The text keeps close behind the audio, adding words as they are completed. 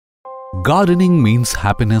Gardening means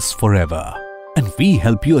happiness forever, and we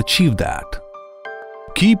help you achieve that.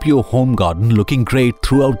 Keep your home garden looking great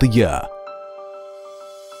throughout the year.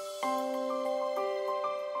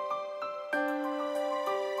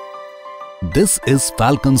 This is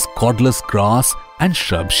FALCON's cordless grass and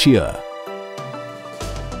shrub shear.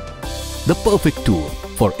 The perfect tool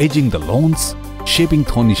for edging the lawns, shaping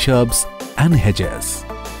thorny shrubs and hedges.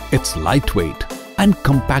 Its lightweight and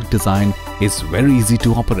compact design is very easy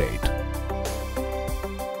to operate.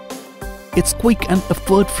 Its quick and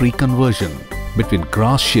effort-free conversion between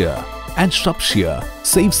grass shear and shrub shear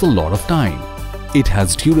saves a lot of time. It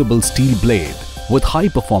has durable steel blade with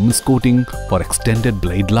high-performance coating for extended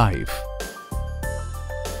blade life.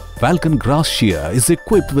 FALCON grass shear is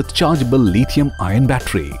equipped with chargeable lithium-ion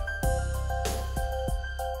battery.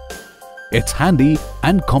 Its handy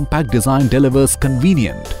and compact design delivers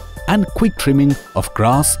convenient and quick trimming of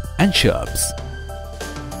grass and shrubs.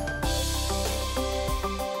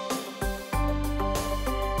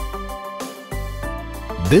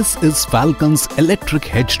 This is FALCON's electric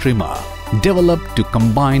hedge trimmer, developed to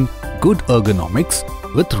combine good ergonomics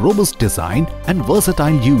with robust design and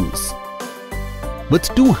versatile use. With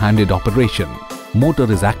two-handed operation, motor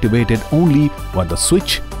is activated only when the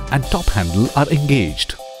switch and top handle are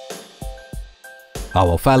engaged.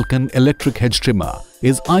 Our FALCON electric hedge trimmer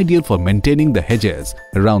is ideal for maintaining the hedges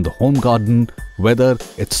around the home garden, whether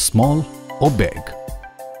it's small or big.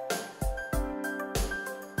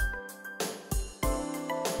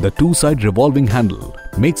 The two-side revolving handle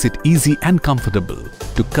makes it easy and comfortable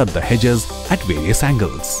to cut the hedges at various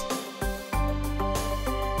angles.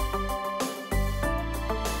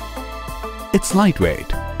 It's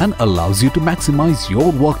lightweight and allows you to maximize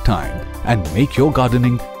your work time and make your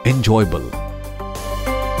gardening enjoyable.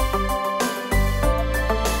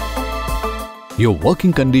 Your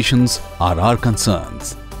working conditions are our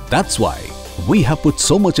concerns. That's why we have put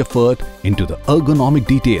so much effort into the ergonomic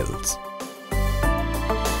details.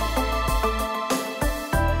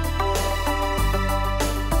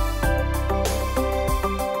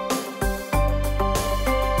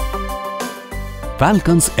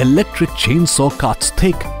 FALCON's electric chainsaw cuts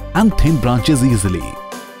thick and thin branches easily.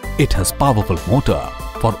 It has powerful motor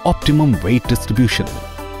for optimum weight distribution.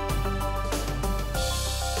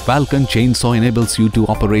 FALCON chainsaw enables you to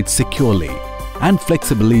operate securely and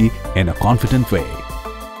flexibly in a confident way.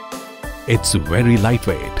 It's very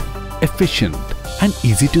lightweight, efficient and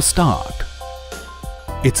easy to start.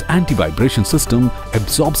 Its anti-vibration system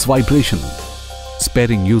absorbs vibration,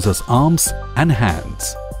 sparing users' arms and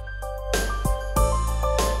hands.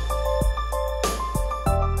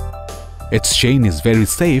 Its chain is very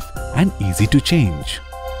safe and easy to change.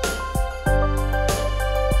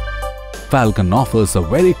 FALCON offers a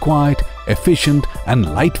very quiet, efficient and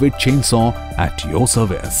lightweight chainsaw at your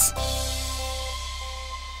service.